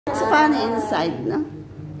funny inside, no?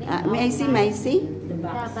 May I see? May I see? The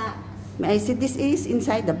box. May I see? This is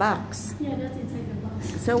inside the box. Yeah, that's inside the box.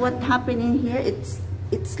 So what happening here? It's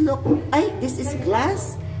look. This is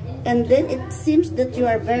glass, and then it seems that you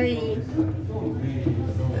are very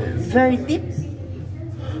deep.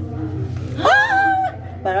 Ah!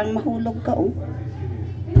 Parang mahulog ka, oh.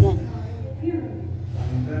 Yan.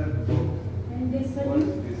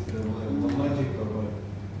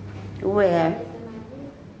 Where?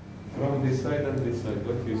 From this side and this side,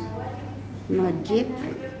 what you see? Magic?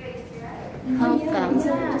 How come?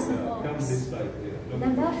 Come this side. The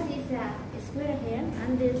box is square here,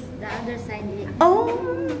 and this the other side.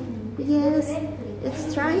 Oh, yes.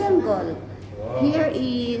 It's triangle. Here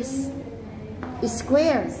is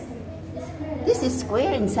square. This is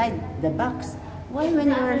square inside the box. Why when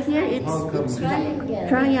you are here it's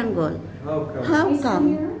triangle? How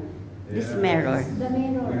come? This mirror. The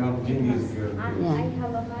mirror. We have genius here. And Yeah. I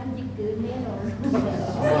have a magic mirror.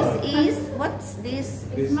 This is, what's this?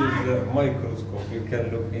 This is the microscope. You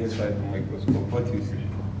can look inside the microscope. What you see?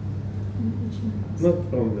 Not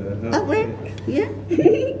from there. Where? Here?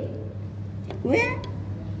 Where?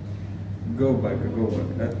 Go back.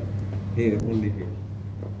 Huh? Here, only here.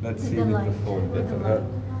 Let's see with the phone better. Huh?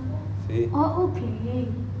 See? Oh, okay.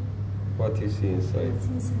 What you see inside? It's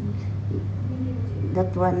inside.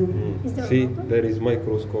 That one. Is there See, open? there is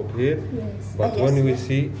microscope here. Yes. But Yes, when we yes.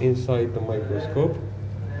 see inside the microscope,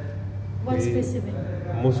 What we- specimen?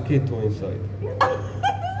 mosquito inside. You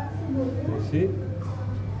see?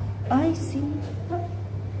 I see.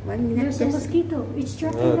 1 minute. There's a Yes. mosquito. It's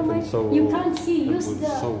trapped in the mic. So You can't see. Use the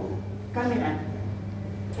Camera.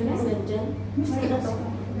 Can I send Jen? There's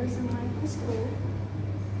a microscope.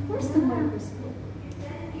 Where's the microscope?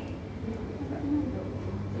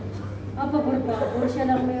 Or siya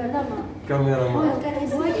lang may alam ah. Cameraman.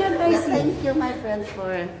 Why can't I Yeah, see? thank you, my friend,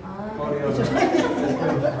 for...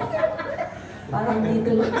 Parang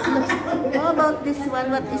dito lang. How about this one?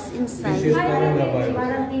 What is This is inside? coronavirus.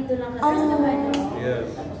 Parang dito lang. Yes.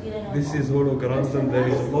 This is holograms and there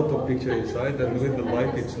is a lot of picture inside, and with the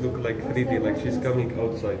light it look like 3D, like she's coming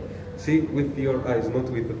outside. See with your eyes, not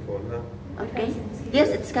with the phone, huh? Okay.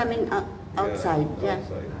 Yes, it's coming out outside. Yeah.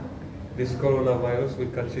 Outside. This coronavirus, we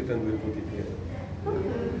catch it and we put it here.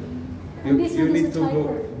 And this You one is need a to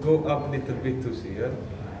tiger. go up little bit to see, yeah?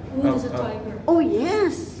 What is a tiger? Oh,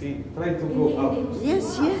 yes. See, try to go up.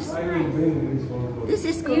 Yes, yes. I will bring this one for This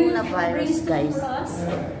is You coronavirus, raised it guys. for us?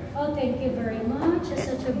 Oh, thank you very much.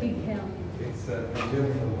 It's such a big help. It's a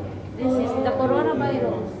gentleman. This is the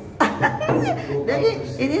coronavirus.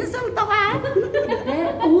 Ininsulto ka?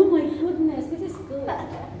 Oh my goodness, this is good.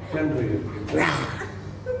 Can do it.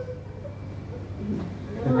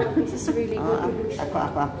 Oh, this is really good. Ako.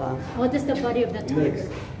 What is the body of the tiger?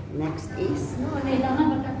 Next is... No,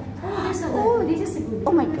 kailangan there's a this is a good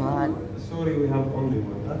Oh my God. Sorry, we have only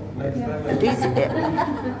one. Huh? Next time. This,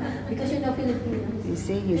 because you're not Filipino. you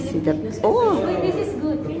see that... Oh! Wait, this is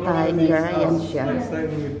good. Tiger, yan siya. Next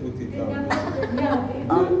time we will put it down.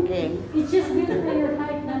 Yeah. Okay. It's just good for your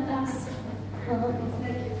height, not us.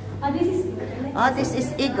 This is Oh, this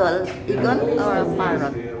is eagle. Eagle or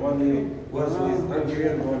parrot? One is hungry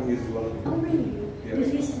and one is laughing. Oh really? Yeah.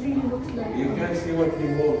 This really looks like You can see what he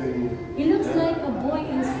holding. it looks like a boy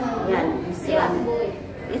inside. Yan. This Yeah, one. boy.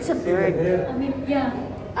 It's a bird. I mean, yeah.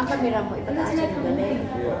 Ang kamera mo, It looks ipataas like yung a galing.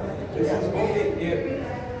 boy. Yeah. This is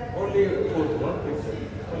only photo.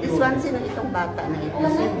 This one, sino itong bata na ito? Oh,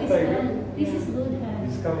 I like this hand. This is good hand.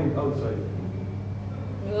 It's coming outside.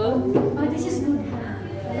 Oh, this is good hand.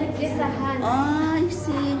 I like this hand. Oh, I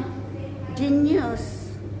see.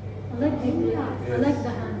 Genius. I like the I like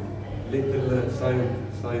the hand. Little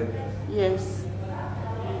side. Yes.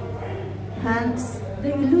 Hands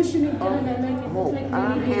The illusion of of hand, I like it. It's hope. like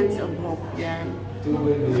really Hands really- of hope. Yan. Two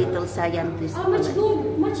ways. Little scientist. Oh, much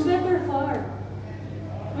good, much better far.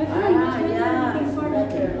 My friend, much better yeah, looking far than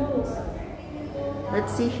better. close.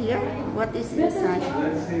 Let's see here. What is inside?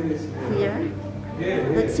 Let's see this. Here.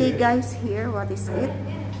 Yeah. Let's see, guys, here. What is it?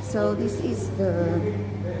 So this is the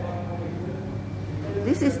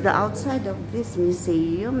outside of this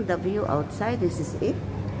museum. The view outside. This is it.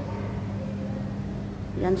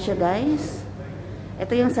 Yan siya, guys.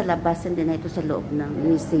 Ito yung sa labas, hindi na ito sa loob ng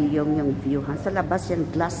museum yung view. Ha? Sa labas yan,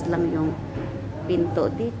 glass lang yung pinto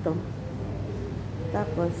dito.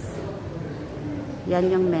 Tapos, yan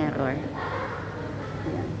yung mirror.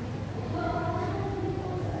 Yan.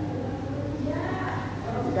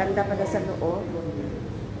 Ganda pala sa loob.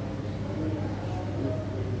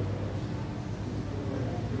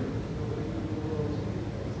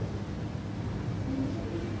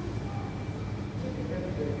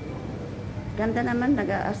 Ganda naman,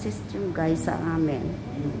 nag-a-assist yung guys sa amin.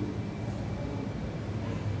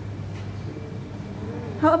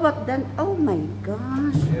 How about that? Oh my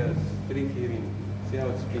gosh. Yes, 3 keyring. See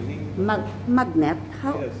how it's spinning? Magnet?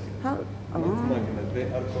 How? Yes. How? Not Oh. magnet. They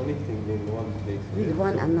are connecting in one place. With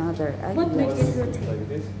one another. I What makes guess. it rotate? Like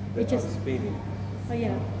this. They Which are is- spinning. Oh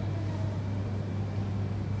yeah.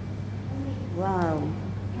 Wow.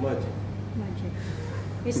 Magic. Magic.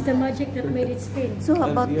 It's the magic that made it spin. So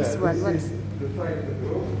how about And, yeah, this one? is What's? the trying to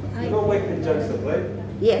do. You know Michael Jackson, right?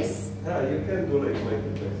 Yes. Yeah, you can do like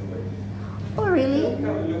Michael Jackson. Like this. Oh really?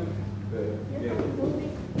 Come look. Yeah.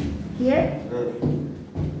 Here?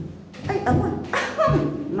 Ay, awan.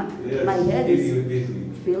 Yes. My head Give is you dizzy.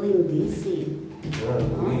 feeling dizzy. See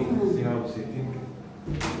how I'm sitting?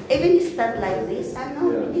 Even you stand like this, I know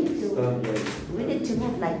Yeah, we need to. stand like. We need to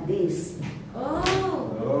move like this. Oh.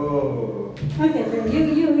 Oh. Okay, then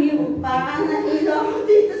you. Parang nahilo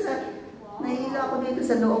ako dito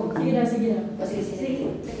sa loob. Sige na, sige na. Sige.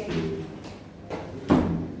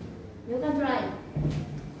 You can try.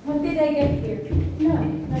 How did I get here? No,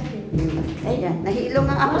 not here. Ayan, nahilo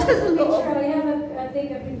nga ako sa loob. Picture, I have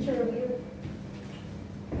take a picture of you.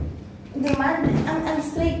 Hindi man, Ang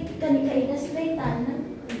straight kanina straight na.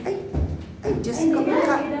 ay, Diyos ko,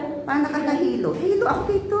 paano nakakahilo? Hilo ako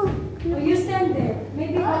dito. Oh, you stand there.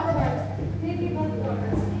 Maybe backwards. Maybe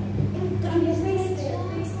backwards. Ang Face there.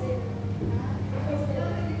 Face there.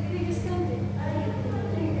 You stand there.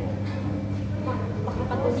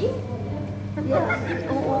 makakatuli.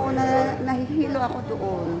 Yeah. Oo, nahihilo ako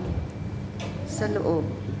doon. Sa loob.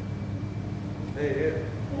 Hey, here.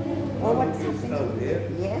 Oh, what's You stand here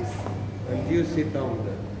Yes. and you sit down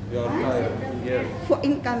there. You are tired. Yes.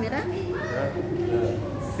 In camera?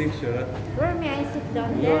 Picture. Where may I sit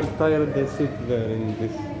down You are tired. Then sit there in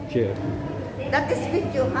this chair. That is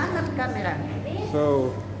video, not camera.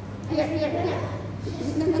 So. Here.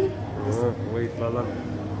 Wait, Lala.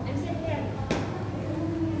 I'm sitting here.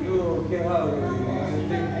 You okay? How you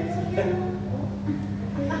think?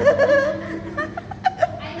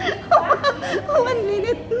 1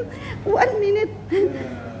 minute. 1 minute.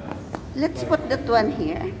 Let's put that one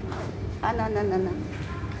here. No.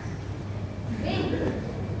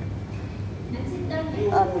 And sit down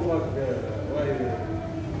You here. walk there. Why?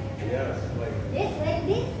 Yes, like. This, like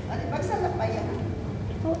this. Magsalap pa yan.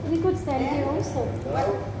 Oh, we could stand here also.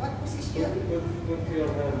 What position? Put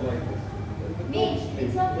your hand like this. And the Me, dog sleep.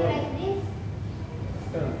 it's not No. like this.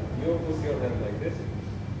 Stand. You put your hand like this.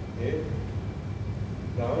 Here.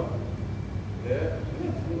 Down. There.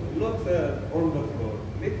 Not on the floor.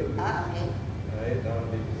 Little bit. Okay. Right, down.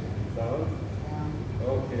 Down.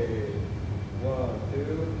 Okay. 1,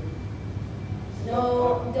 2. No,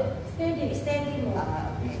 steady, steady move.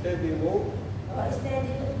 Steady move. Oh,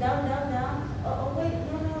 steady, down. Oh, wait,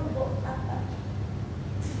 no, go up.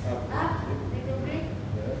 Up. Little bit.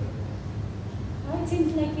 Yeah. Oh, it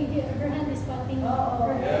seems like her hand is popping. Oh,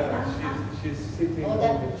 her head. Yeah, she's sitting Oh, on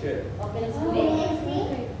that- the chair. Okay, let's Oh, go.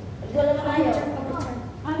 okay. Go lang tayo.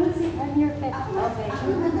 I will sit on your pet. Okay.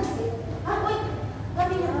 Wait.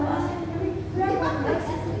 Kami na ba?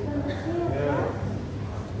 Yeah.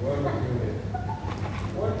 1 minute.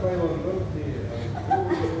 What I will go here?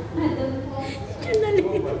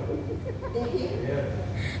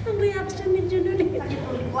 Yeah. Ang reaction ni Junulit.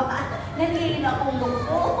 Nagiging akong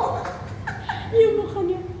buko. Yung mukha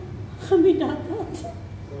niya. Kami dapat. So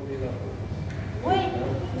we love it. Wait. The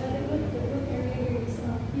good area is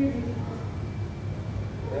here.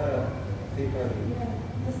 Yeah. Take on. Yeah.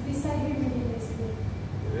 Just beside him and it is good.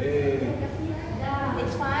 Hey.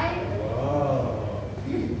 It's fine. Wow.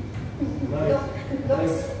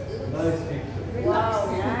 Nice picture. Wow,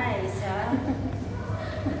 nice, ah.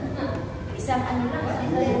 Isang ano lang,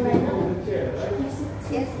 isang On the chair, right?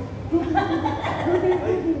 Yes.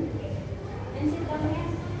 And sit down here.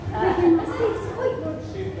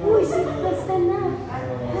 Uy, let's stand now.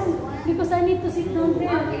 Because I need to sit down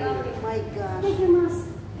there. My gosh. Take your mask.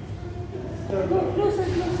 Go closer.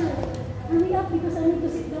 Hurry up because I need to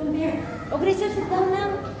sit down there. Oh, Grace, sit down now.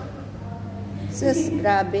 Sus,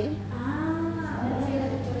 grabe.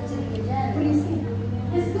 Please.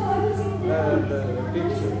 Let's go. I will sit there. The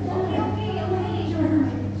picture.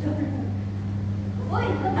 Uy,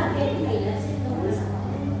 kapatid. Sit down.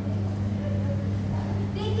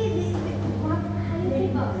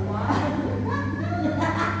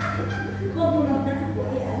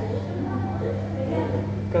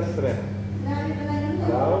 Kasre.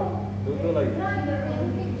 Down. Do like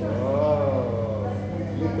this. Wow.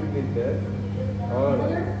 Little bit there.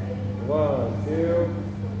 Alright. 1, 2.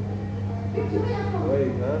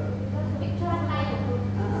 Wait, huh?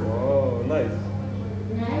 Oh, nice.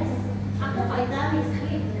 Nice. Ako pa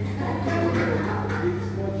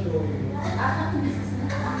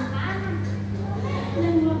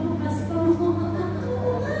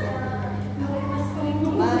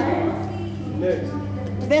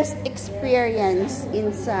best experience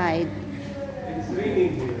inside. It's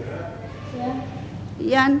raining here, huh? Yeah.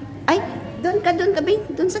 Yan. Ay, doon ka, Bing.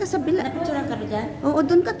 Doon sa kasabila. Napicturean ka rin dyan? Oo,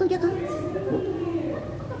 doon ka, tuya ka.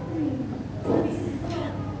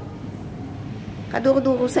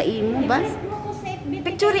 Kaduro-duro sa imo, ba?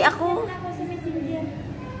 Picture ako.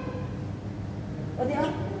 O di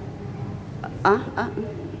Ah.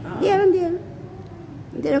 Diyan.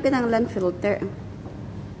 Hindi rin kinanglan filter.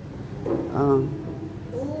 Oh.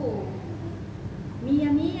 Oh.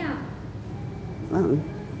 Mia.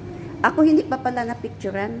 Ako hindi pa pala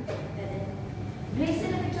na-picturean. Grace,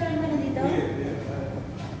 napicturean mo na dito?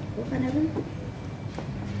 O ka na rin?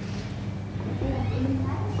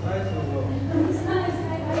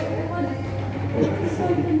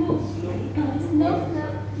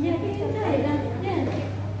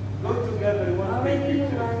 Go together, one big Already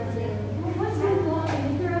picture. What's going on?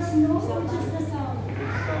 Is there a snow or just the sound?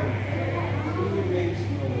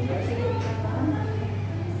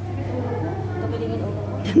 Kapilingin ulo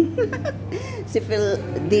mo. Si Phil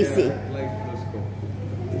DC. Like let's go.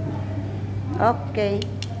 Okay.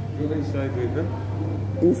 Go inside with them.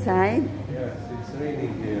 Inside. Yes, it's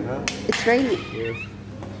raining here, huh? It's raining. Yes.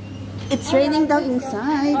 It's raining down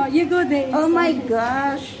inside. You go there. Oh my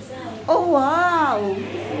gosh. Oh wow.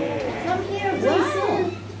 Come here, Wow. Grayson.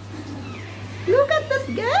 Look at that,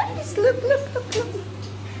 guys. Look.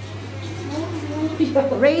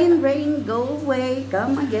 Rain, go away.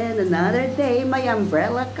 Come again another day. May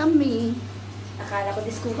umbrella kami. Akala ko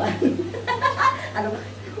disco ka. Ano ba?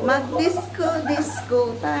 Mag-disco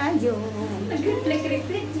tayo.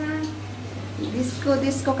 Click na.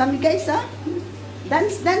 Disco kami, guys, ha?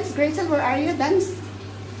 Dance. Grayson, where are you? Dance.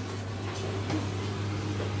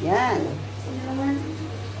 Yan. Ano naman?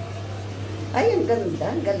 Ay, ang ganda.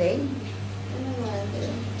 Ang galing. Ano naman?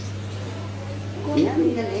 Yan,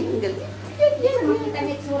 ang galing. Yan. Makita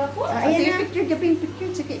niya itsura ko? Sige, picture.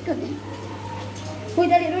 Sige, ikaw din. Hoy,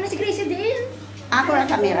 dali rin na si Gracie din. Ako na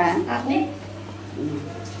camera. Ako?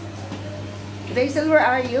 Grayson, where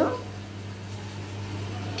are you?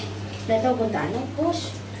 Dito, gundano.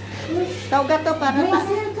 Push. Tawag to para pa.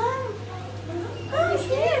 Gracie, come. Come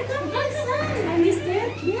here. Come inside. I missed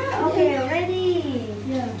it. Yeah, okay, ready.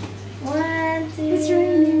 Yeah. 1, 2. It's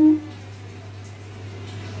raining.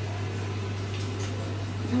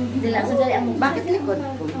 Dila, sandali ang mukha. Bakit likod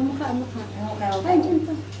ko? Ang mukha. Okay. Ay, dyan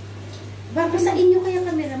pa. Baka sa inyo kaya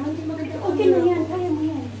camera, hindi maganda. Okay na yan. Kaya mo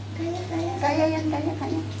yan. Kaya.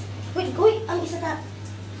 Kaya. Uy, ang isa ka.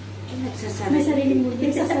 Ay, nagsasabi. May sarili mo.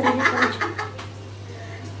 Nagsasarili ka.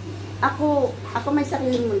 Ako may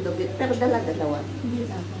sariling mundo, pero dala-dalawa. Hindi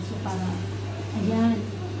ako. So, para. Ayan.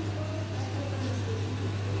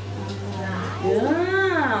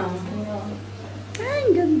 Yeah. Ay,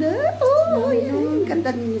 ang ganda. Oh, yan. Ganda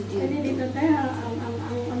ninyo Pwede dito. dito tayo. Ang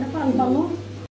ano pa, ang bango.